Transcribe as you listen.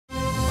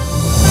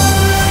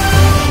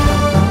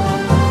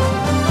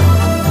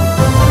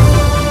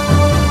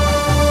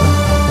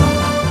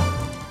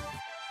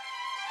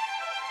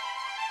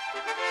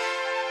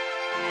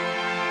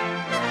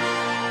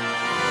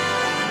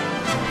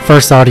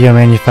First Audio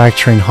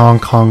Manufacturing Hong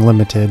Kong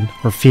Limited,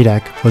 or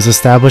FIDEC, was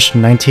established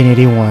in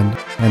 1981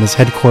 and is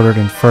headquartered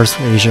in First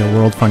Asia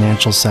World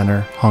Financial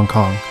Center, Hong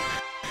Kong.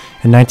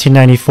 In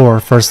 1994,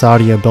 First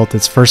Audio built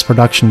its first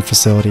production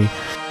facility,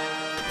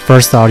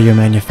 First Audio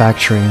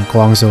Manufacturing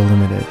Guangzhou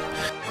Limited.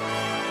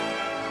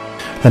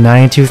 The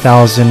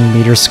 92,000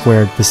 meter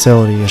squared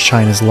facility is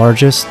China's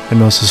largest and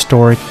most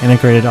historic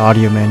integrated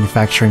audio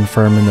manufacturing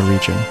firm in the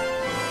region.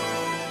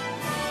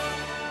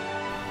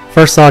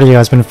 First Audio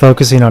has been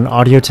focusing on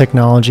audio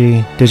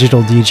technology,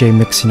 digital DJ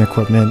mixing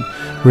equipment,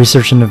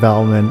 research and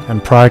development,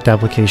 and product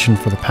application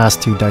for the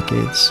past 2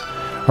 decades.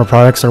 Our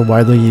products are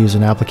widely used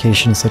in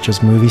applications such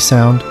as movie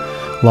sound,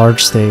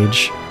 large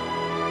stage,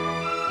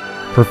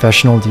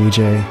 professional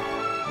DJ,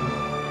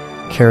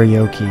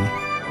 karaoke,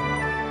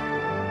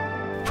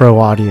 pro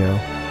audio,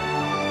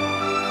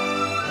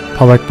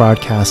 public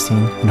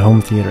broadcasting, and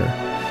home theater.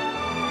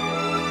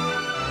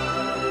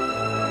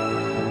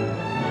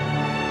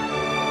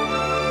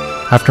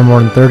 After more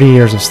than 30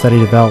 years of steady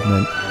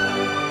development,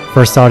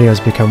 First Audio has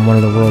become one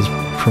of the world's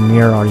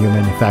premier audio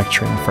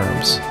manufacturing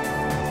firms.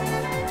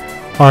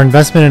 Our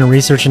investment in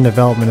research and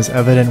development is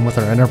evident with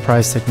our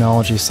Enterprise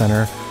Technology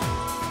Center,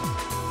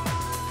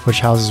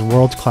 which houses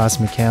world-class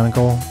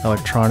mechanical,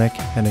 electronic,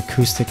 and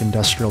acoustic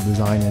industrial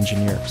design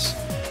engineers.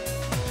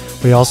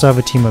 We also have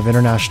a team of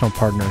international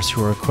partners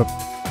who are equipped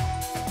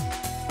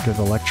with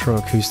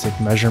electroacoustic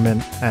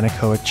measurement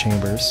anechoic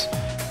chambers,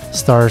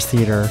 Stars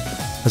Theater,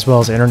 as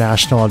well as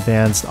international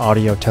advanced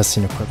audio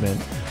testing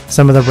equipment.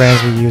 Some of the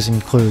brands we use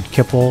include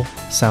Kippel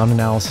Sound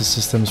Analysis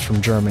Systems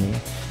from Germany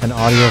and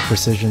Audio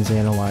Precisions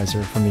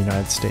Analyzer from the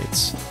United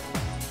States.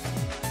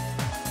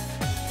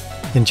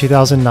 In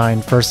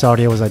 2009, First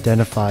Audio was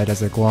identified as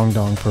the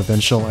Guangdong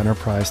Provincial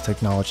Enterprise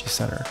Technology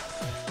Center.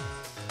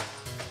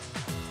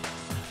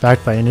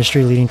 Backed by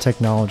industry-leading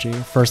technology,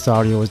 First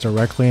Audio was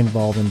directly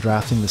involved in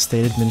drafting the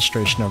State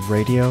Administration of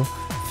Radio,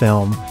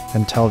 Film,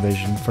 and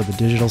Television for the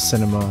digital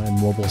cinema and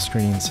mobile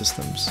screening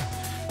systems.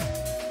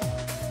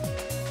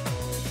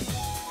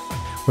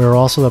 We are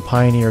also the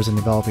pioneers in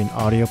developing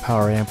audio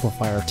power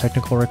amplifier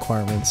technical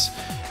requirements,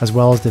 as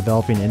well as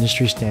developing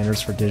industry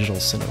standards for digital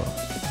cinema.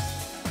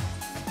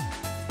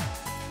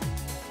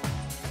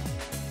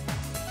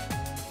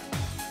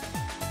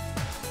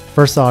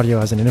 First Audio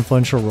has an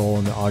influential role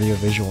in the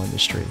audiovisual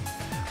industry.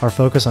 Our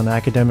focus on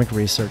academic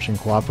research in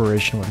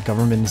cooperation with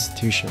government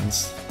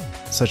institutions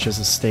such as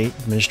the State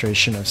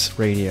Administration of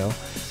Radio,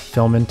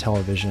 Film and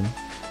Television,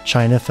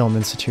 China Film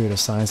Institute of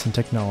Science and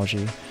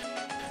Technology,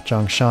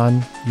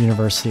 Zhongshan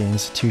University and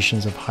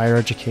institutions of higher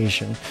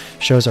education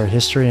shows our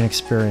history and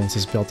experience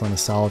is built on a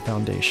solid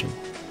foundation.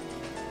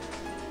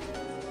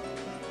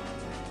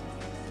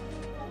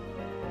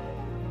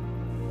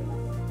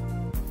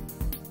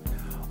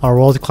 Our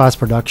world-class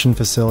production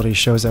facility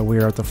shows that we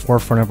are at the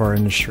forefront of our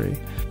industry.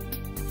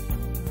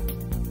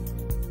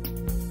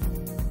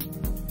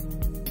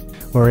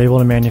 We're able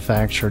to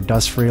manufacture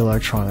dust-free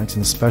electronics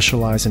and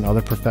specialize in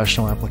other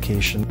professional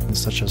applications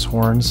such as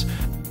horns,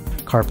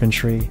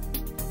 carpentry,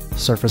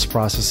 surface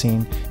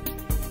processing,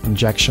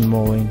 injection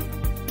molding,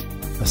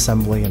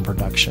 assembly, and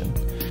production.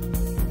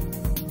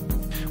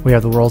 We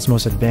have the world's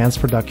most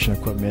advanced production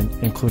equipment,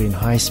 including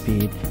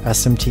high-speed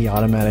SMT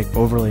automatic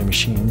overlay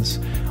machines,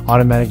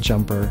 automatic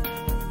jumper,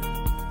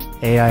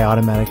 AI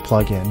automatic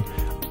plug-in,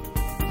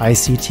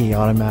 ICT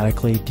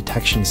automatically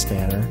detection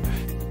scanner,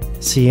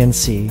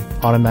 CNC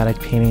automatic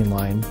painting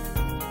line,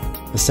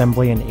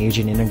 assembly and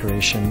agent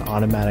integration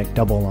automatic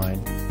double line,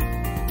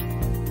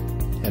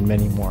 and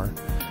many more.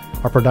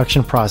 Our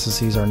production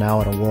processes are now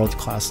at a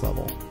world-class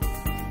level.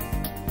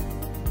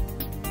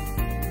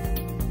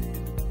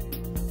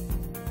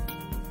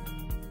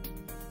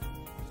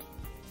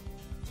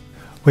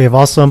 We have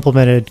also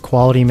implemented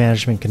quality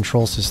management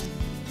control systems.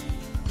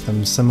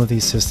 Some of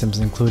these systems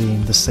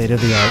including the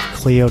state-of-the-art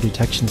Clio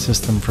detection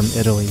system from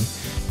Italy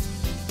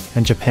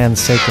and Japan's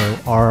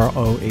Seiko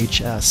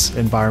ROHS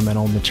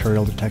environmental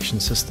material detection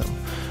system,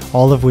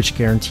 all of which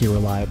guarantee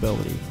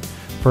reliability.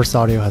 First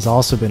Audio has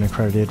also been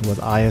accredited with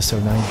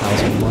ISO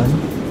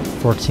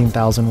 9001,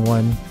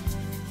 14001,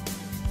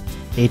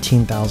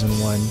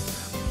 18001,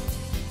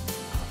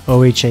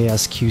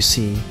 OHAS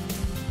QC,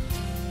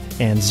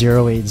 and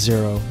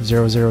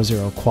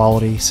 080000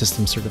 quality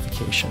system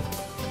certification.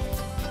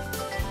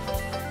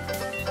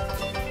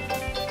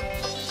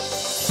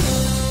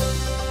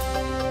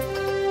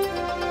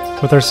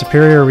 With our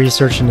superior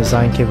research and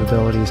design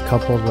capabilities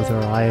coupled with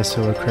our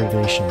ISO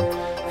accreditation,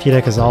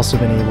 FIDEC has also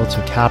been able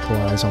to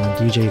capitalize on the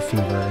DJ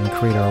fever and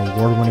create our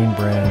award-winning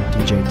brand,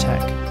 DJ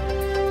Tech.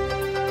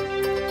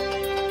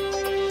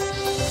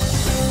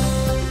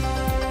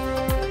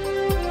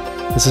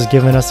 This has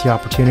given us the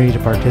opportunity to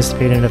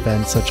participate in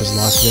events such as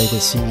Las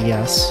Vegas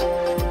CES,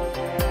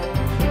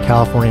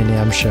 California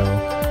NAMM Show,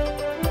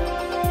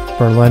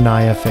 Berlin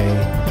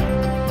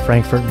IFA,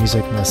 Frankfurt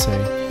Music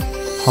Messe,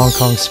 Hong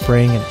Kong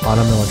Spring and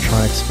Autumn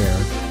Electronics Fair,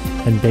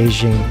 and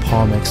Beijing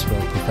Palm Expo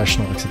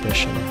Professional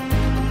Exhibition,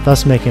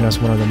 thus making us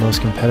one of the most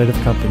competitive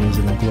companies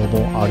in the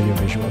global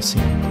audiovisual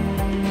scene.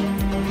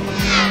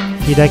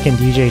 PDEC and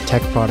DJ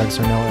Tech products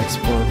are now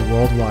exported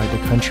worldwide to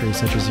countries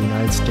such as the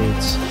United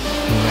States,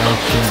 the United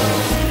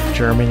Kingdom,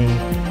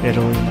 Germany,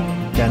 Italy,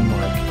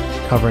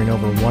 Denmark, covering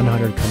over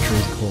 100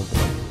 countries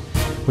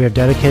globally. We have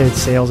dedicated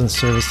sales and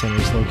service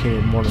centers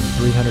located in more than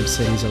 300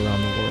 cities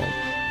around the world.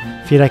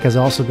 PDEC has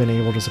also been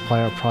able to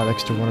supply our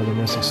products to one of the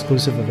most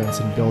exclusive events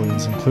and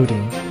buildings,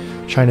 including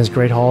China's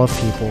Great Hall of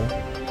People,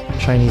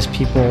 Chinese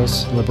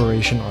People's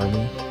Liberation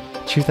Army,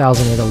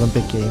 2008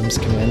 Olympic Games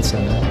Command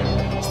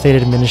Center,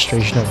 State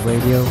Administration of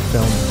Radio,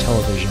 Film, and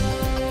Television,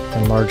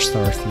 and Large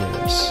Star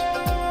Theaters.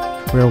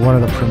 We are one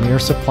of the premier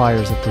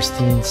suppliers of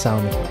pristine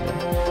sound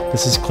equipment.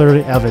 This is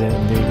clearly evident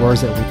in the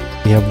awards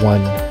that we have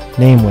won,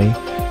 namely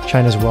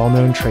China's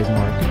well-known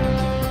trademark,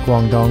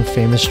 Guangdong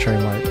Famous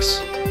Trademarks,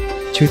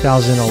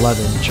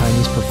 2011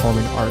 Chinese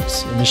Performing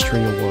Arts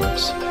Industry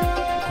Awards,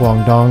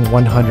 Guangdong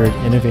 100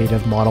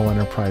 Innovative Model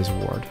Enterprise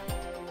Award.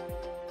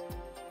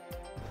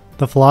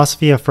 The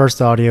philosophy of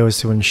First Audio is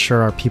to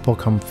ensure our people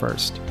come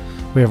first.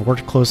 We have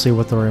worked closely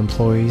with our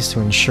employees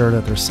to ensure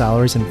that their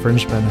salaries and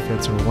fringe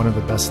benefits are one of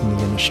the best in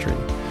the industry.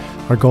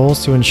 Our goal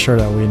is to ensure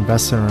that we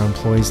invest in our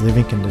employees'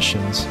 living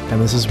conditions, and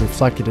this is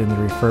reflected in the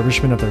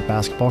refurbishment of their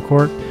basketball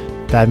court,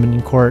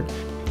 badminton court,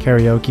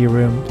 karaoke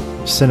room,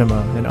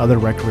 cinema, and other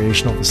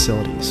recreational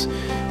facilities.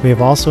 We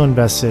have also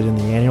invested in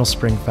the annual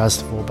Spring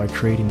Festival by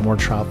creating more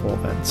travel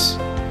events.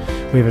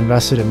 We have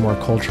invested in more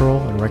cultural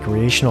and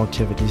recreational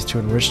activities to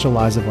enrich the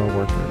lives of our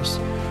workers.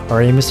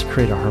 Our aim is to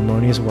create a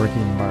harmonious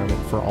working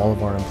environment for all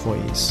of our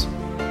employees.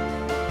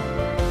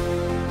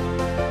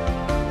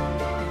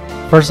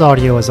 First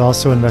Audio has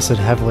also invested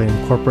heavily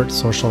in corporate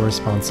social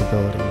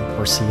responsibility,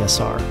 or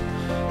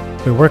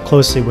CSR. We work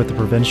closely with the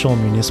provincial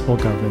and municipal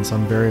governments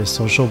on various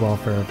social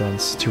welfare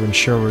events to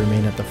ensure we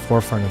remain at the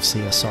forefront of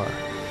CSR.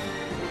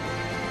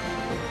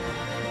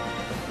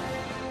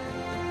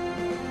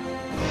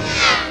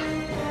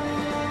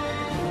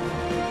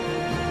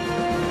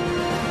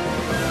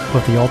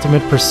 With the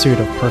ultimate pursuit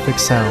of perfect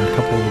sound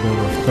coupled with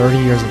over 30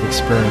 years of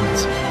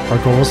experience, our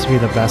goal is to be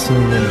the best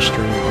in the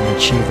industry and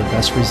achieve the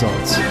best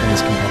results in this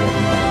competitive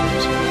environment.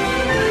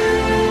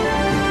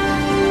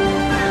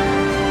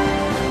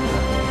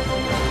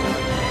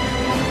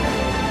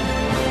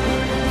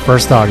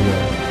 First Audio,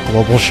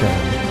 global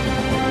sharing.